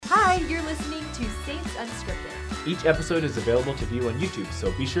Unscripted. Each episode is available to view on YouTube,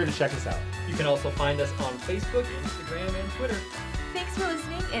 so be sure to check us out. You can also find us on Facebook, Instagram, and Twitter. Thanks for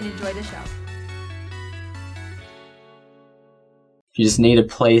listening and enjoy the show. If you just need a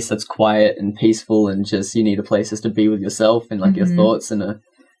place that's quiet and peaceful and just you need a place just to be with yourself and like your thoughts in a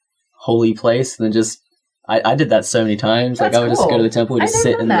holy place, then just I did that so many times. That's like I would just go to the temple, just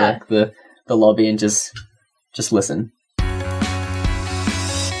sit in the lobby and just listen.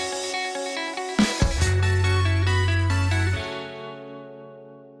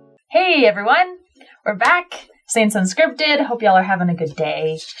 Hey everyone, we're back. Saints Unscripted. Hope y'all are having a good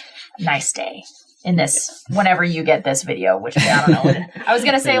day. A nice day. In this, whenever you get this video, which I don't know. I was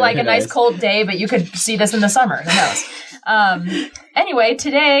going to say like a nice cold day, but you could see this in the summer. Who knows? Anyway,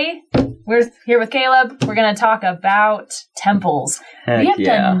 today we're here with Caleb. We're going to talk about temples. We have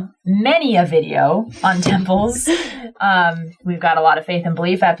done many a video on temples. We've got a lot of faith and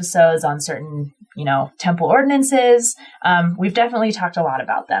belief episodes on certain, temple ordinances. We've definitely talked a lot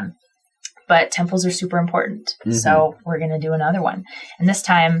about them. But temples are super important. Mm-hmm. So we're going to do another one. And this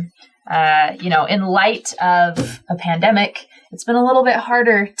time, in light of a pandemic, it's been a little bit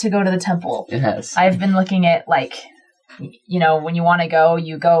harder to go to the temple. It has. I've been looking at when you want to go,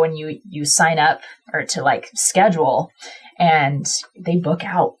 you go and you sign up or to schedule and they book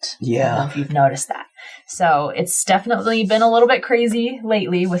out. Yeah. I don't know if you've noticed that. So it's definitely been a little bit crazy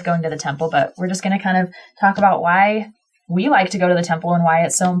lately with going to the temple, but we're just going to kind of talk about why we like to go to the temple and why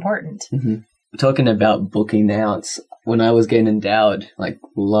it's so important. Mm-hmm. Talking about booking out, when I was getting endowed,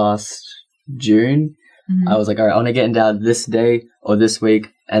 last June, I was like, all right, I want to get endowed this day or this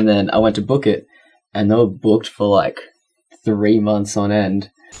week. And then I went to book it, and they were booked for 3 months on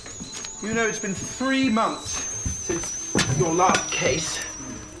end. It's been 3 months since your last case.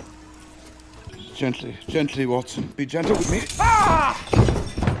 Gently, Watson. Be gentle with me.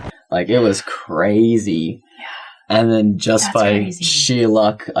 Ah! It was crazy. And then just by sheer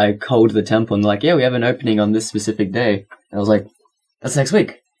luck, I called the temple and they're we have an opening on this specific day. And I was like, that's next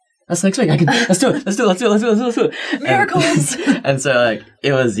week. Let's do it. Let's do it. Miracles. And so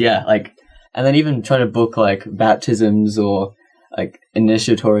it was, and then even trying to book baptisms or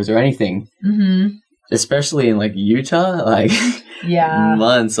initiatories or anything, especially in Utah,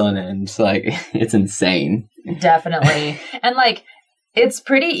 months on end. It's insane. Definitely. And it's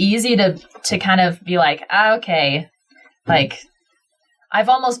pretty easy to kind of be okay. I've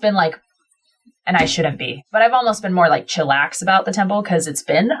almost been and I shouldn't be, but I've almost been more chillax about the temple because it's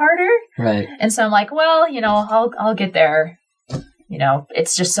been harder. Right. And so I'm I'll get there.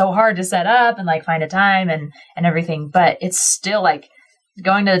 It's just so hard to set up and find a time and everything, but it's still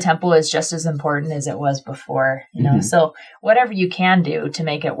going to the temple is just as important as it was before, So whatever you can do to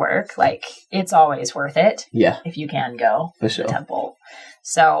make it work, it's always worth it. Yeah. If you can go for to sure. the temple.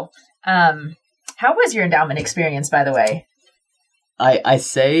 So, how was your endowment experience, by the way? I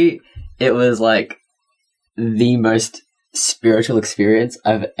say it was the most spiritual experience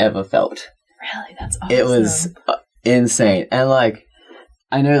I've ever felt. Really? That's awesome. It was insane. And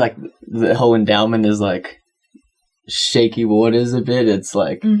I know the whole endowment is shaky waters a bit. It's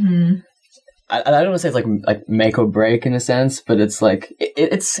I don't want to say it's make or break in a sense, but it's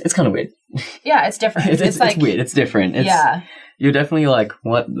it's kind of weird. Yeah, it's different. It's weird. It's different. You're definitely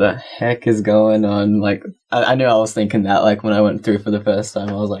what the heck is going on? I knew I was thinking that when I went through for the first time,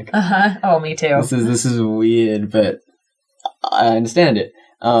 I was Oh, me too. This is weird, but I understand it.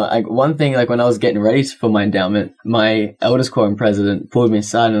 One thing, when I was getting ready for my endowment, my eldest quorum president pulled me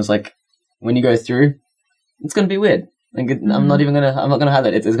aside and was when you go through, it's going to be weird. I'm not going to have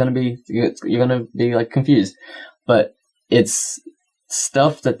that. It's going to be, you're going to be confused, but it's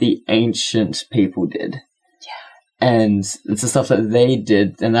stuff that the ancient people did. Yeah. And it's the stuff that they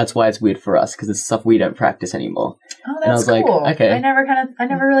did. And that's why it's weird for us, because it's stuff we don't practice anymore. Oh, that's cool. Okay. I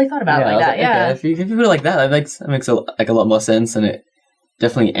never really thought about it that. Yeah. Okay. If you put it like that, that makes a lot more sense. And it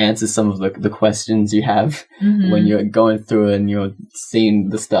definitely answers some of the questions you have when you're going through and you're seeing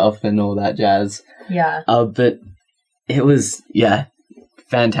the stuff and all that jazz. Yeah. But it was,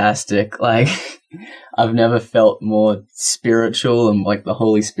 fantastic. I've never felt more spiritual, and the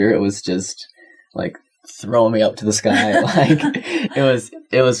Holy Spirit was just throwing me up to the sky.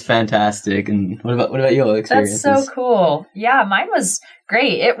 It was fantastic. And what about your experiences? That's so cool. Yeah, mine was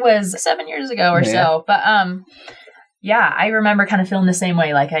great. It was 7 years ago or so, but I remember kind of feeling the same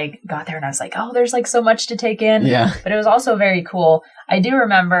way. I got there and I was oh, there's so much to take in. Yeah. But it was also very cool. I do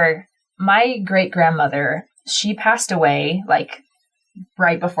remember my great grandmother, she passed away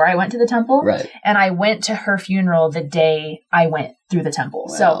right before I went to the temple. Right. And I went to her funeral the day I went through the temple.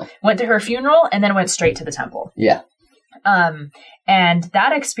 Wow. So went to her funeral and then went straight to the temple. Yeah. And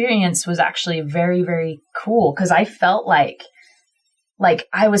that experience was actually very, very cool because I felt like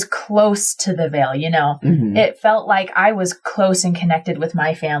I was close to the veil, you know? Mhm. It felt like I was close and connected with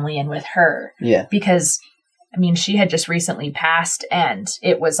my family and with her Yeah. because, I mean, she had just recently passed and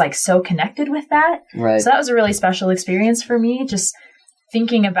it was like so connected with that. Right. So that was a really special experience for me, just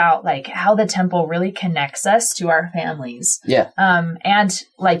thinking about like how the temple really connects us to our families. Yeah. And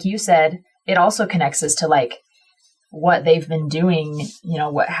like you said, it also connects us to like what they've been doing, you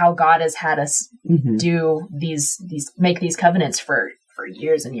know, how God has had us Mhm. do make these covenants for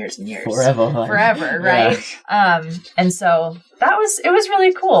years and years and years. Forever. Like, Forever, yeah. right? And so it was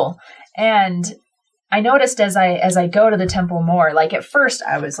really cool. And I noticed as I go to the temple more, like at first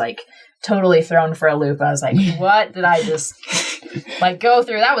I was like totally thrown for a loop. I was like, what did I just like go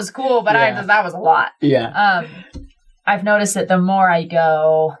through? That was cool, but Yeah. that was a lot. Yeah. I've noticed that the more I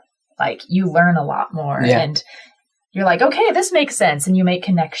go, like you learn a lot more Yeah. and you're like, okay, this makes sense. And you make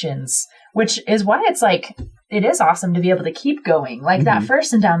connections, which is why it's like, it is awesome to be able to keep going. Like that Mhm.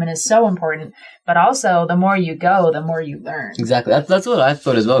 first endowment is so important, but also the more you go, the more you learn. Exactly. That's what I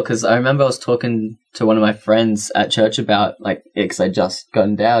thought as well. Because I remember I was talking to one of my friends at church about like because I just got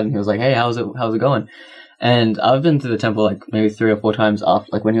endowed, and he was like, "Hey, how's it going?" And I've been to the temple like maybe 3 or 4 times after,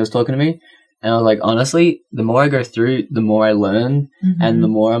 like when he was talking to me, and I was like, honestly, the more I go through, the more I learn, and the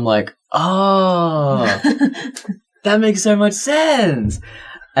more I'm like, oh, that makes so much sense.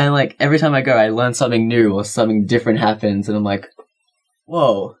 And like every time I go, I learn something new or something different happens, and I'm like,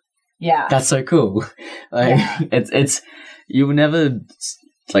 whoa. Yeah. That's so cool. Like Yeah. it's you will never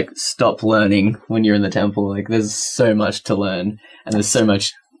like stop learning when you're in the temple. Like there's so much to learn and there's so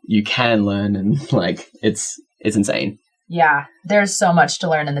much you can learn and like it's insane. Yeah, there's so much to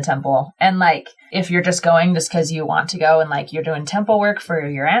learn in the temple. And like, if you're just going just because you want to go and like you're doing temple work for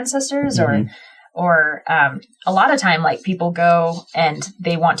your ancestors or a lot of time, like people go and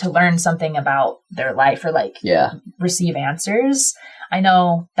they want to learn something about their life or like Yeah. receive answers. I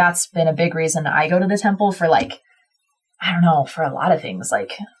know that's been a big reason I go to the temple for like, I don't know, for a lot of things.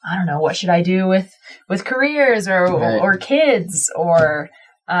 Like, I don't know, what should I do with careers or kids or,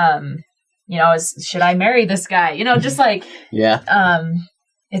 you know, should I marry this guy? You know, just like, Yeah.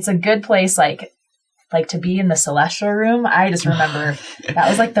 it's a good place, like to be in the celestial room. I just remember that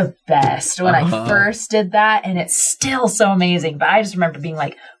was like the best when I first did that, and it's still so amazing. But I just remember being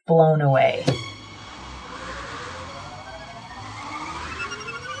like blown away.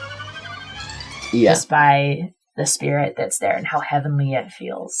 Yeah. Just by the spirit that's there and how heavenly it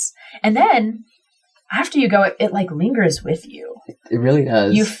feels. And then after you go, it like lingers with you. It really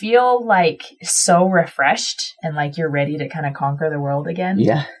does. You feel like so refreshed and like you're ready to kind of conquer the world again.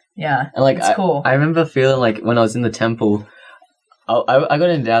 Yeah. Yeah. And like it's cool. I remember feeling like when I was in the temple, I got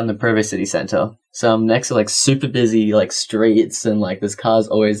in down the Provo City Center. So I'm next to like super busy like streets and like there's cars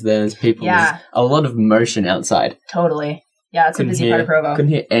always there. There's people. Yeah. There's a lot of motion outside. Totally. Yeah, it's a busy part of Provo.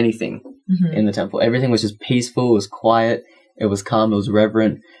 Couldn't hear anything Mhm. in the temple. Everything was just peaceful. It was quiet. It was calm. It was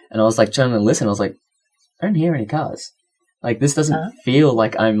reverent. And I was like trying to listen. I was like, I don't hear any cars. Like this doesn't feel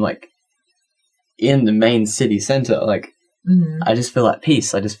like I'm like in the main city center. Like I just feel at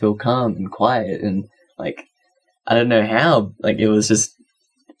peace. I just feel calm and quiet and like I don't know how. Like it was just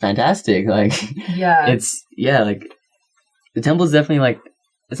fantastic. Like Yeah. like the temple's definitely like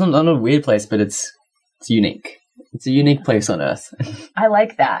it's not a weird place, but it's unique. It's a unique place on Earth. I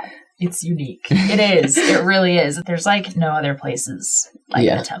like that. It's unique. It is. It really is. There's like no other places like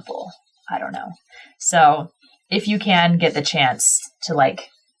the temple. I don't know. So if you can get the chance to like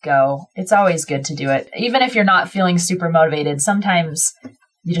go, it's always good to do it. Even if you're not feeling super motivated, sometimes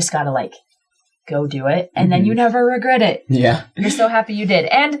you just gotta like go do it and then you never regret it. Yeah. You're so happy you did.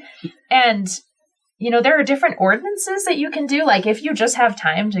 And you know, there are different ordinances that you can do. Like if you just have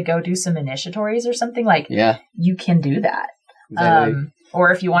time to go do some initiatories or something, like you can do that. Exactly.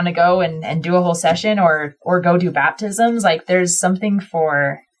 Or if you want to go and do a whole session or go do baptisms, like there's something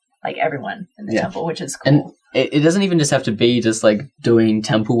for like everyone in the temple, which is cool. And it doesn't even just have to be just like doing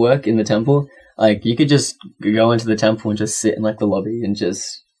temple work in the temple. Like you could just go into the temple and just sit in like the lobby and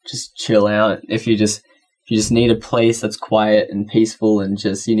just chill out. If you just need a place that's quiet and peaceful and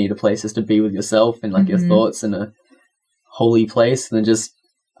just you need a place just to be with yourself and like your thoughts in a holy place, then just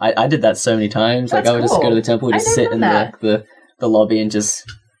I did that so many times. That's like I would just go to the temple and just sit in the lobby and just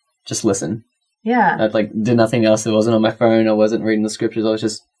listen. Yeah. I'd like did nothing else. It wasn't on my phone. I wasn't reading the scriptures. I was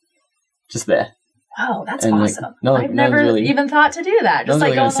just there. Wow, that's And, like, awesome. no I've one's never really- even thought to do that. No Just one's like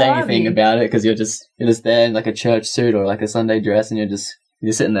really go gonna in the say lobby. anything about it because you're just there in like a church suit or like a Sunday dress and you're just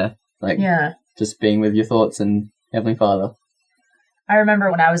sitting there like just being with your thoughts and Heavenly Father. I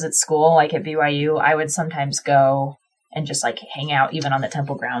remember when I was at school, like at BYU, I would sometimes go and just like hang out even on the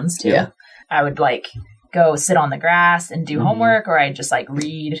temple grounds too. Yeah. I would like go sit on the grass and do Mhm. homework, or I'd just like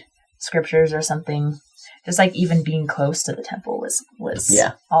read scriptures or something. Just like even being close to the temple was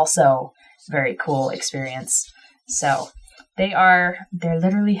Yeah. also a very cool experience. So they're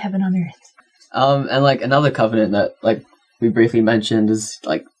literally heaven on earth. And like another covenant that like we briefly mentioned is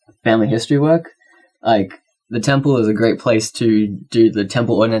like family history work. Like the temple is a great place to do the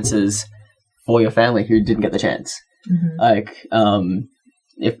temple ordinances for your family who didn't get the chance. Mhm. Like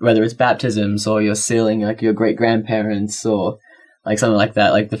if whether it's baptisms or you're sealing like your great grandparents or like something like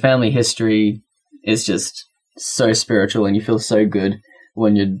that. Like the family history is just so spiritual, and you feel so good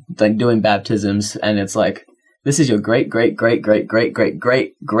when you're like doing baptisms, and it's like, this is your great great great great great great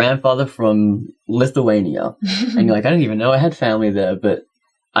great grandfather from Lithuania, and you're like, I didn't even know I had family there, but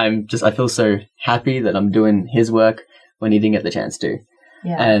I feel so happy that I'm doing his work when he didn't get the chance to.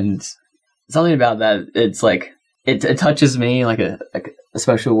 Yeah. And something about that, it's like it touches me like a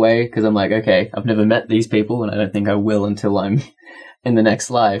special way, because I'm like, okay, I've never met these people, and I don't think I will until I'm in the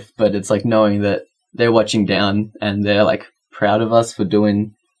next life. But it's like knowing that they're watching down and they're like proud of us for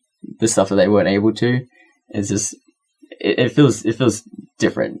doing the stuff that they weren't able to. It's just it feels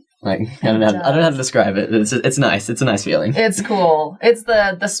different. Like I don't know how to describe it. It's nice. It's a nice feeling. It's cool. It's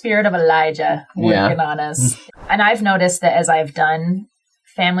the spirit of Elijah working on us. And I've noticed that as I've done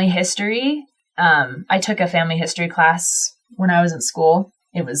family history, I took a family history class when I was in school.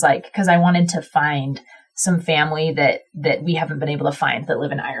 It was like, because I wanted to find some family that we haven't been able to find that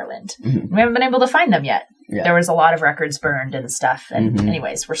live in Ireland. Mhm. We haven't been able to find them yet. Yeah. There was a lot of records burned and stuff. And Mhm.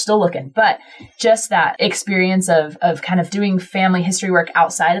 anyways, we're still looking. But just that experience of kind of doing family history work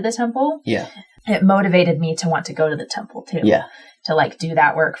outside of the temple, Yeah. it motivated me to want to go to the temple too. Yeah. To like do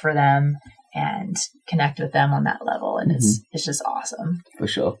that work for them and connect with them on that level. And it's just awesome. For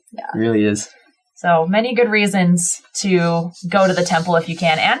sure. Yeah. It really is. So many good reasons to go to the temple if you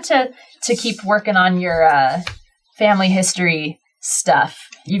can, and to keep working on your family history stuff,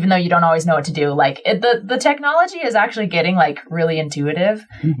 even though you don't always know what to do. Like the technology is actually getting like really intuitive,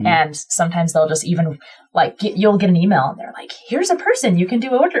 Mhm. and sometimes they'll just even like you'll get an email and they're like, "Here's a person you can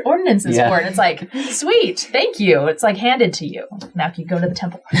do ordinances Yeah. for," and it's like, "Sweet, thank you." It's like handed to you. Now you can go to the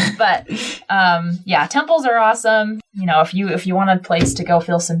temple. But yeah, temples are awesome. You know, if you want a place to go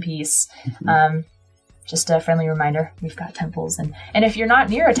feel some peace. Just a friendly reminder, we've got temples. And if you're not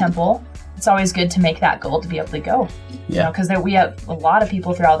near a temple, it's always good to make that goal to be able to go. Yeah. Because we have a lot of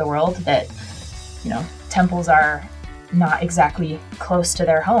people throughout the world that, temples are not exactly close to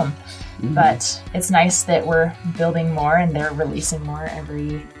their home. Mhm. But it's nice that we're building more and they're releasing more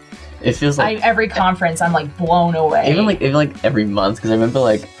every It feels like every conference. I'm like blown away. even like every month, because I remember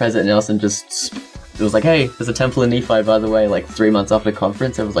like President Nelson it was like, hey, there's a temple in Nephi, by the way, like 3 months after the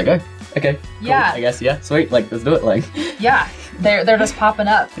conference. I was like, oh, okay, cool, Yeah. I guess, yeah, sweet, like let's do it, like. Yeah, they're just popping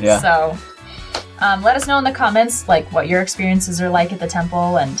up. Yeah. So let us know in the comments like what your experiences are like at the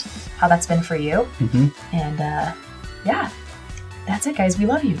temple and how that's been for you. Mm-hmm. And yeah, that's it, guys. We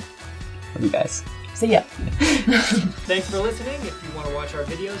love you. Love you guys. See ya. Thanks for listening. If you want to watch our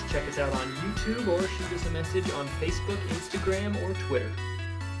videos, check us out on YouTube or shoot us a message on Facebook, Instagram, or Twitter.